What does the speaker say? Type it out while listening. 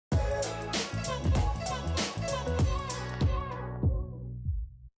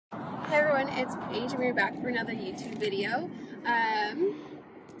it's Paige and we're back for another YouTube video.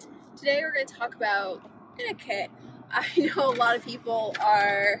 Today we're going to talk about etiquette. I know a lot of people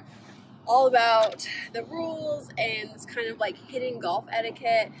are all about the rules and this kind of like hidden golf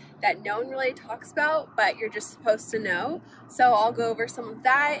etiquette that no one really talks about, but you're just supposed to know. So I'll go over some of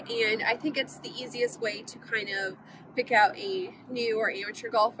that, and I think it's the easiest way to kind of pick out a new or amateur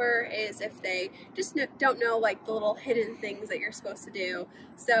golfer is if they just don't know like the little hidden things that you're supposed to do.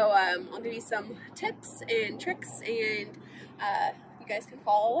 So I'll give you some tips and tricks, and you guys can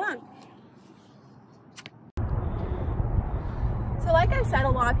follow along. So like I said, a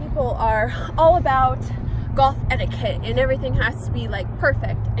lot of people are all about golf etiquette and everything has to be like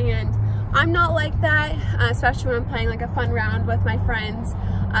perfect, and I'm not like that, especially when I'm playing like a fun round with my friends.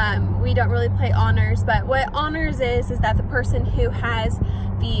 We don't really play honors, but what honors is that the person who has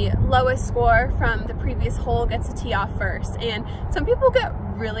the lowest score from the previous hole gets to tee off first, and some people get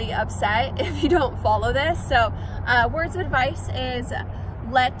really upset if you don't follow this. So words of advice is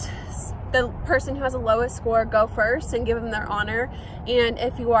let the person who has the lowest score go first and give them their honor, and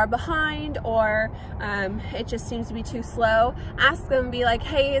if you are behind or it just seems to be too slow, ask them, be like,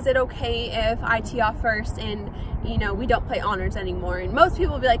 hey, is it okay if I tee off first and you know we don't play honors anymore? And most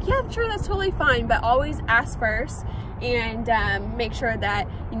people will be like, yeah, sure, that's totally fine, but always ask first and make sure that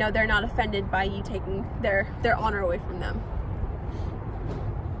you know they're not offended by you taking their honor away from them.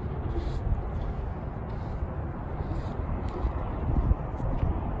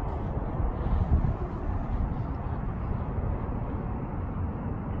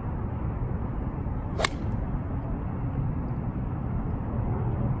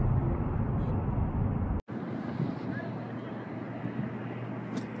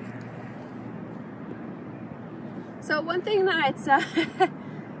 So one thing that's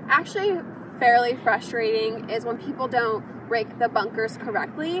actually fairly frustrating is when people don't rake the bunkers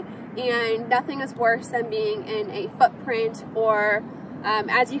correctly, and nothing is worse than being in a footprint or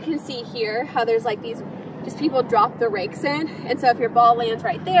as you can see here, how there's like these, just people drop the rakes in, and so if your ball lands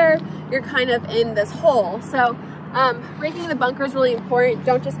right there, you're kind of in this hole. So raking the bunker is really important.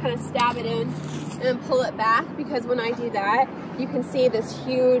 Don't just kind of stab it in and pull it back, because when I do that, you can see this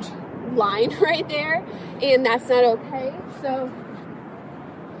huge line right there, and that's not okay. So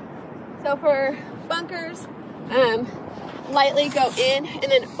for bunkers, lightly go in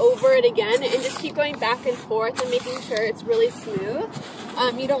and then over it again, and just keep going back and forth and making sure it's really smooth.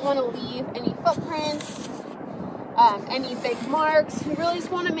 You don't want to leave any footprints, any big marks. You really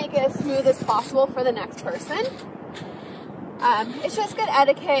just want to make it as smooth as possible for the next person. It's just good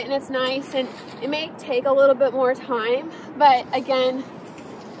etiquette, and it's nice, and it may take a little bit more time, but again,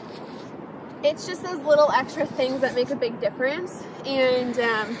 it's just those little extra things that make a big difference, and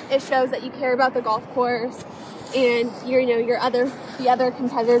it shows that you care about the golf course and the other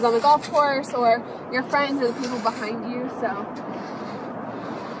competitors on the golf course, or your friends or the people behind you. So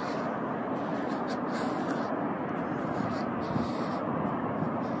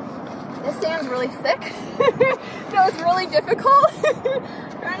this sand's really thick, so it's really difficult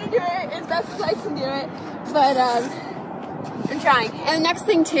trying to do it as best as I can do it, but I'm trying. And the next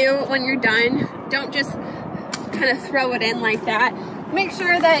thing too, when you're done, don't just kind of throw it in like that. Make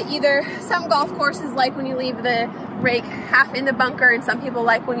sure that either some golf courses like when you leave the rake half in the bunker, and some people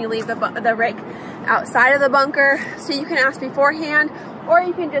like when you leave the rake outside of the bunker. So you can ask beforehand, or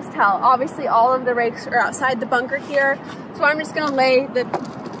you can just tell. Obviously all of the rakes are outside the bunker here, so I'm just gonna lay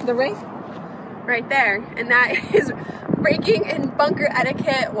the rake right there, and that is raking and bunker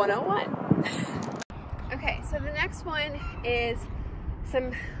etiquette 101. Okay, so the next one is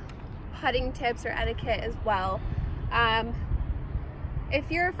some putting tips or etiquette as well. If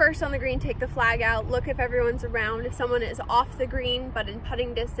you're first on the green, take the flag out, look if everyone's around. If someone is off the green but in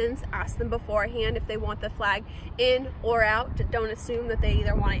putting distance, ask them beforehand if they want the flag in or out. Don't assume that they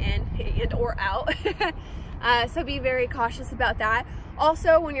either want it in and or out. So be very cautious about that.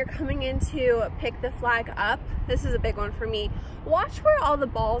 Also, when you're coming in to pick the flag up, this is a big one for me, watch where all the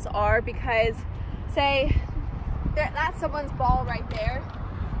balls are, because say that's someone's ball right there,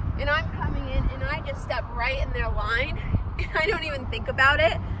 and I'm coming in and I just step right in their line and I don't even think about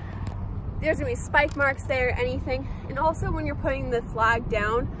it, there's gonna be spike marks there, anything. And also when you're putting the flag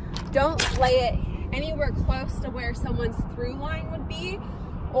down, don't lay it anywhere close to where someone's through line would be,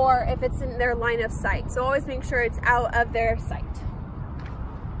 or if it's in their line of sight. So always make sure it's out of their sight.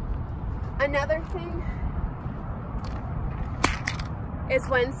 Another thing is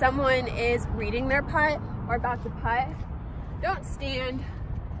when someone is reading their putt or about to putt, don't stand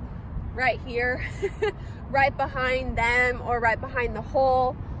right here, right behind them or right behind the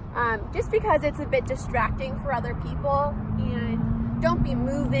hole, just because it's a bit distracting for other people, and don't be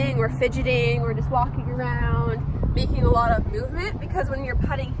moving or fidgeting or just walking around, making a lot of movement, because when you're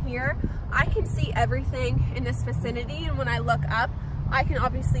putting here, I can see everything in this vicinity, and when I look up, I can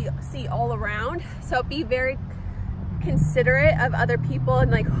obviously see all around. So be very considerate of other people and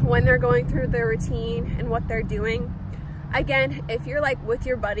like when they're going through their routine and what they're doing. Again, if you're like with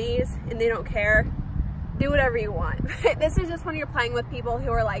your buddies and they don't care, do whatever you want. This is just when you're playing with people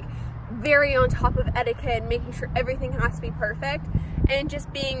who are like very on top of etiquette, making sure everything has to be perfect, and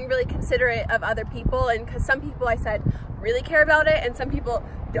just being really considerate of other people. And because some people, I said, really care about it, and some people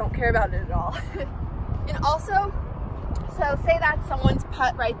don't care about it at all. And also, so say that's someone's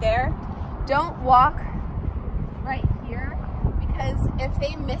putt right there, don't walk right here, because if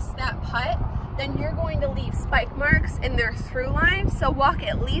they miss that putt, then you're going to leave spike marks in their through line. So walk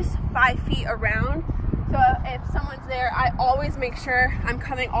at least 5 feet around. So if someone's there, I always make sure I'm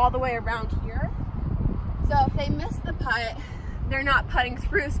coming all the way around here. So if they miss the putt, they're not putting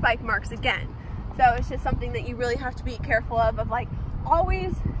through spike marks again. So it's just something that you really have to be careful of like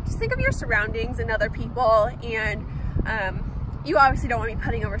always just think of your surroundings and other people, and you obviously don't want to be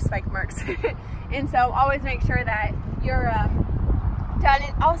putting over spike marks. And so always make sure that you're done.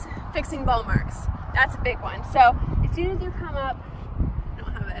 And also fixing ball marks, that's a big one. So as soon as you come up,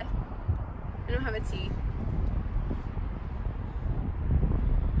 I don't have a tee.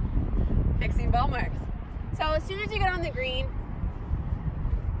 Fixing ball marks. So as soon as you get on the green,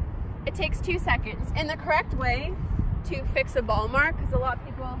 it takes 2 seconds. And the correct way to fix a ball mark, because a lot of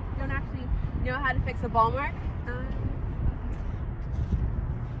people don't actually know how to fix a ball mark,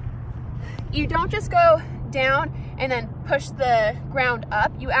 you don't just go down and then push the ground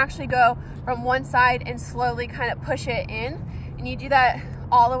up. You actually go from one side and slowly kind of push it in, and you do that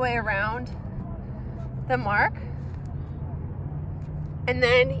all the way around the mark, and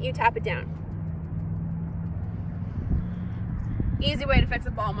then you tap it down. Easy way to fix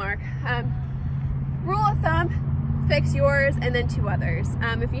a ball mark. Rule of thumb, fix yours and then 2 others.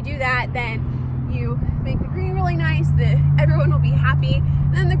 If you do that, then you make the green really nice, everyone will be happy,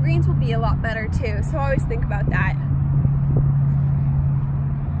 and then the greens will be a lot better too. So always think about that.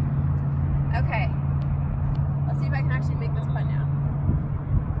 Okay, let's see if I can actually make this putt now.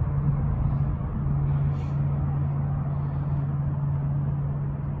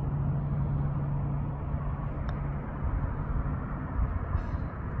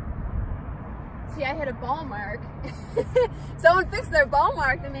 See, I hit a ball mark. Someone fixed their ball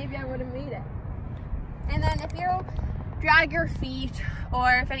mark, then maybe I would have made it. And then if you drag your feet,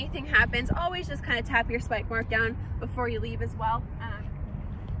 or if anything happens, always just kind of tap your spike mark down before you leave as well.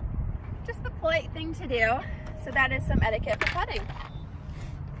 Just the polite thing to do. So that is some etiquette for putting.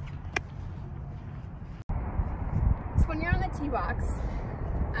 So when you're on the tee box,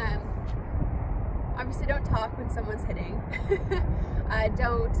 obviously don't talk when someone's hitting.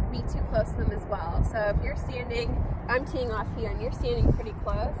 Don't be too close to them as well. So if you're standing, I'm teeing off here and you're standing pretty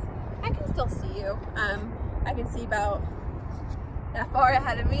close, I can still see you. I can see about that far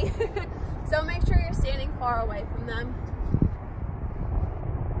ahead of me. So make sure you're standing far away from them.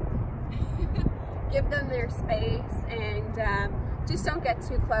 Give them their space, and just don't get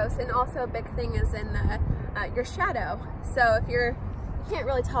too close. And also a big thing is in your shadow. So if you can't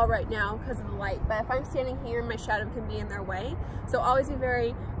really tell right now because of the light, but if I'm standing here, my shadow can be in their way. So always be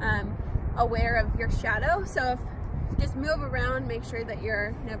very aware of your shadow. So if just move around, make sure that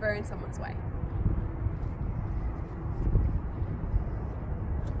you're never in someone's way.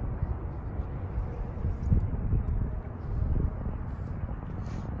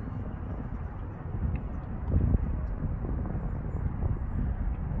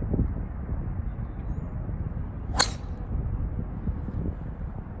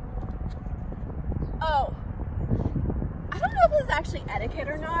 Oh, I don't know if this is actually etiquette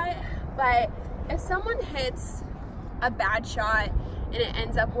or not, but if someone hits a bad shot and it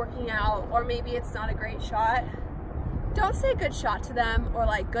ends up working out, or maybe it's not a great shot, don't say good shot to them, or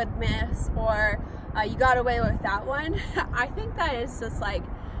like good miss, or you got away with that one. I think that is just like,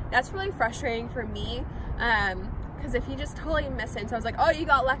 that's really frustrating for me, because if you just totally miss it, so I was like, oh, you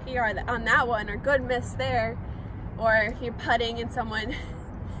got lucky on that one, or good miss there, or if you're putting and someone,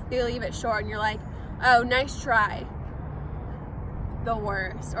 they leave it short and you're like, oh, nice try, the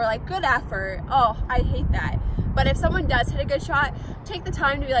worst. Or like, good effort, oh, I hate that. But if someone does hit a good shot, take the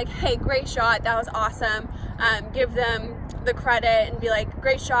time to be like, hey, great shot, that was awesome. Give them the credit and be like,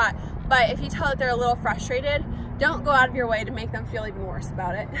 great shot. But if you tell that they're a little frustrated, don't go out of your way to make them feel even worse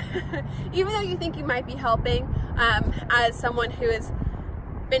about it. Even though you think you might be helping, as someone who has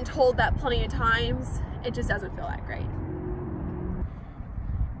been told that plenty of times, it just doesn't feel that great.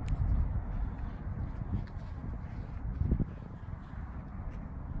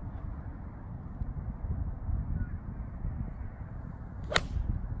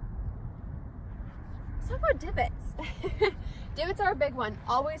 about divots? Divots are a big one.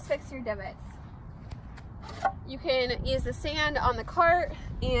 Always fix your divots. You can use the sand on the cart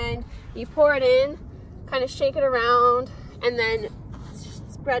and you pour it in, kind of shake it around, and then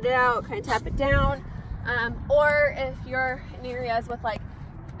spread it out, kind of tap it down. Or if you're in areas with like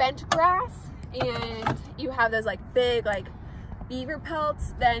bent grass and you have those like big like beaver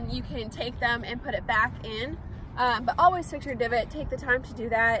pelts, then you can take them and put it back in. But always fix your divot. Take the time to do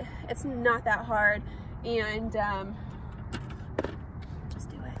that. It's not that hard, and just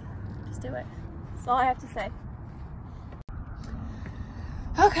do it. Just do it. That's all I have to say.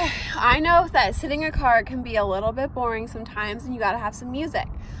 Okay, I know that sitting in a car can be a little bit boring sometimes, and you gotta have some music.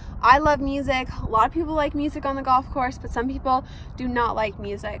 I love music. A lot of people like music on the golf course, but some people do not like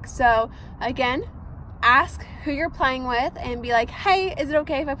music. So again, ask who you're playing with and be like, hey, is it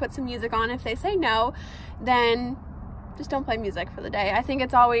okay if I put some music on? If they say no, then just don't play music for the day. I think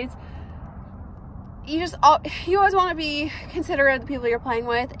it's always, you always want to be considerate of the people you're playing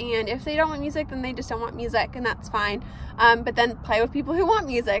with, and if they don't want music, then they just don't want music, and that's fine. But then play with people who want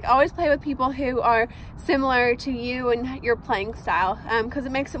music. Always play with people who are similar to you and your playing style, because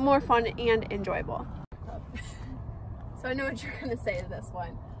it makes it more fun and enjoyable. So I know what you're going to say to this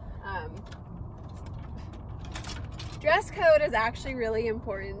one. Dress code is actually really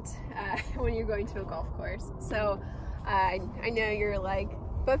important when you're going to a golf course. So I know you're like,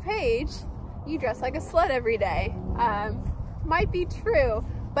 but Paige, you dress like a slut every day. Might be true,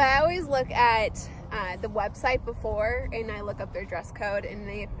 but I always look at the website before, and I look up their dress code, and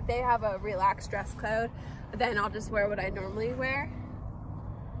if they have a relaxed dress code, then I'll just wear what I normally wear.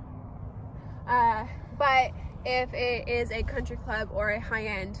 But if it is a country club or a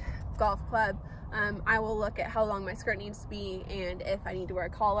high-end golf club, I will look at how long my skirt needs to be and if I need to wear a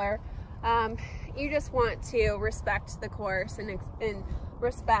collar. You just want to respect the course and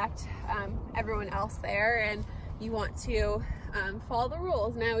respect everyone else there, and you want to follow the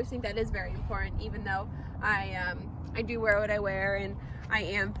rules. And I always think that is very important, even though I do wear what I wear and I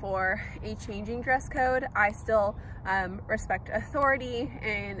am for a changing dress code. I still respect authority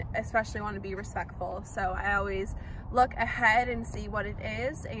and especially want to be respectful. So I always look ahead and see what it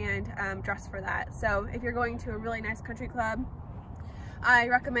is and dress for that. So if you're going to a really nice country club, I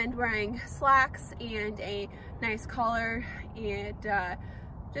recommend wearing slacks and a nice collar, and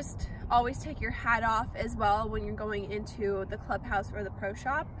just always take your hat off as well when you're going into the clubhouse or the pro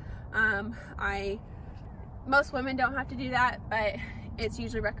shop. Most women don't have to do that, but it's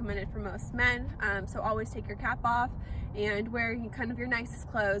usually recommended for most men. So always take your cap off and wear kind of your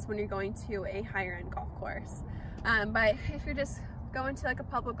nicest clothes when you're going to a higher end golf course. But if you're just going to like a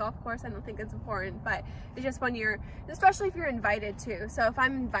public golf course, I don't think it's important, but it's just when you're, especially if you're invited to. So if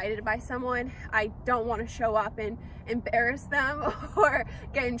I'm invited by someone, I don't want to show up and embarrass them or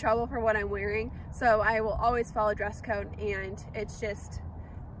get in trouble for what I'm wearing. So I will always follow dress code, and it's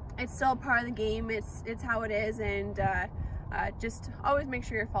still part of the game. It's how it is, and just always make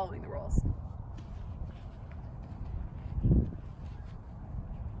sure you're following the rules.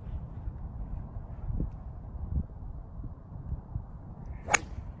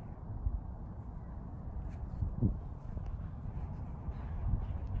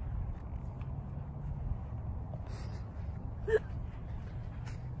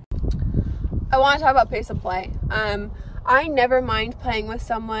 I want to talk about pace of play. I never mind playing with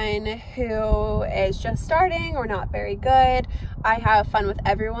someone who is just starting or not very good. I have fun with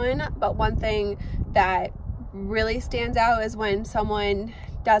everyone, but one thing that really stands out is when someone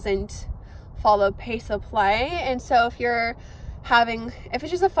doesn't follow pace of play. And so if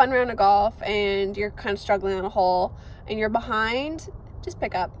it's just a fun round of golf and you're kind of struggling on a hole and you're behind, just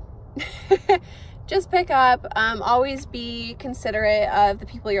pick up. Just pick up. Always be considerate of the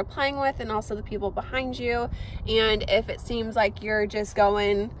people you're playing with and also the people behind you. And if it seems like you're just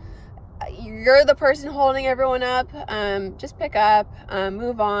you're the person holding everyone up, just pick up,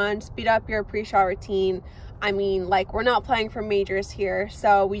 move on, speed up your pre-shot routine. I mean, like, we're not playing for majors here,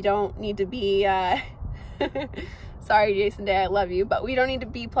 so we don't need to be, sorry, Jason Day, I love you, but we don't need to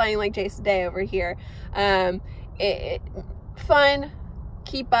be playing like Jason Day over here. Fun,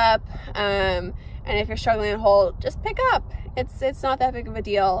 keep up, and if you're struggling to hold, just pick up. It's not that big of a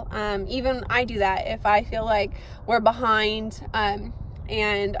deal. Even I do that. If I feel like we're behind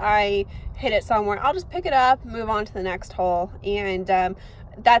and I hit it somewhere, I'll just pick it up, move on to the next hole. And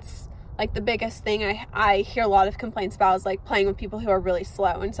that's like the biggest thing I hear a lot of complaints about is like playing with people who are really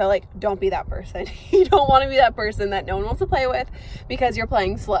slow. And so, like, don't be that person. You don't want to be that person that no one wants to play with because you're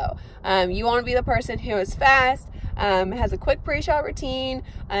playing slow. You want to be the person who is fast, has a quick pre-shot routine,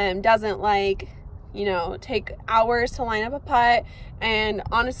 doesn't take hours to line up a putt. And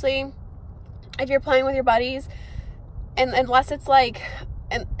honestly, if you're playing with your buddies, and unless it's like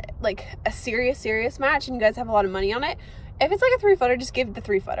a serious match and you guys have a lot of money on it, if it's like a 3-footer, just give the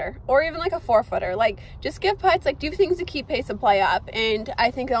 3-footer, or even like a 4-footer. Like, just give putts, like, do things to keep pace of play up, and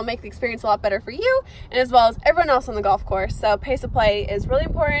I think it'll make the experience a lot better for you and as well as everyone else on the golf course. So pace of play is really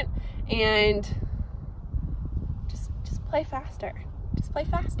important, and just play faster. Just play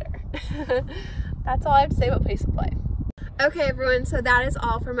faster. That's all I have to say about pace of play. Okay, everyone, so that is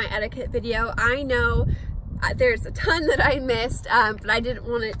all for my etiquette video. I know there's a ton that I missed, but I didn't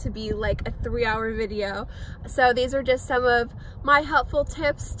want it to be like a 3-hour video. So these are just some of my helpful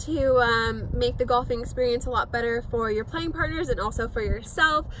tips to make the golfing experience a lot better for your playing partners and also for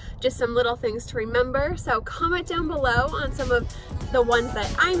yourself. Just some little things to remember. So comment down below on some of the ones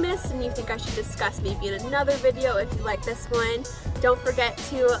that I missed and you think I should discuss maybe in another video if you like this one. Don't forget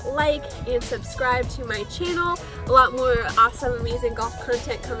to like and subscribe to my channel. A lot more awesome, amazing golf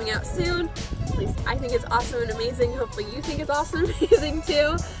content coming out soon. At least I think it's awesome and amazing. Hopefully you think it's awesome and amazing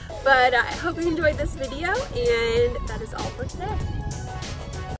too. But I hope you enjoyed this video, and that is all for today.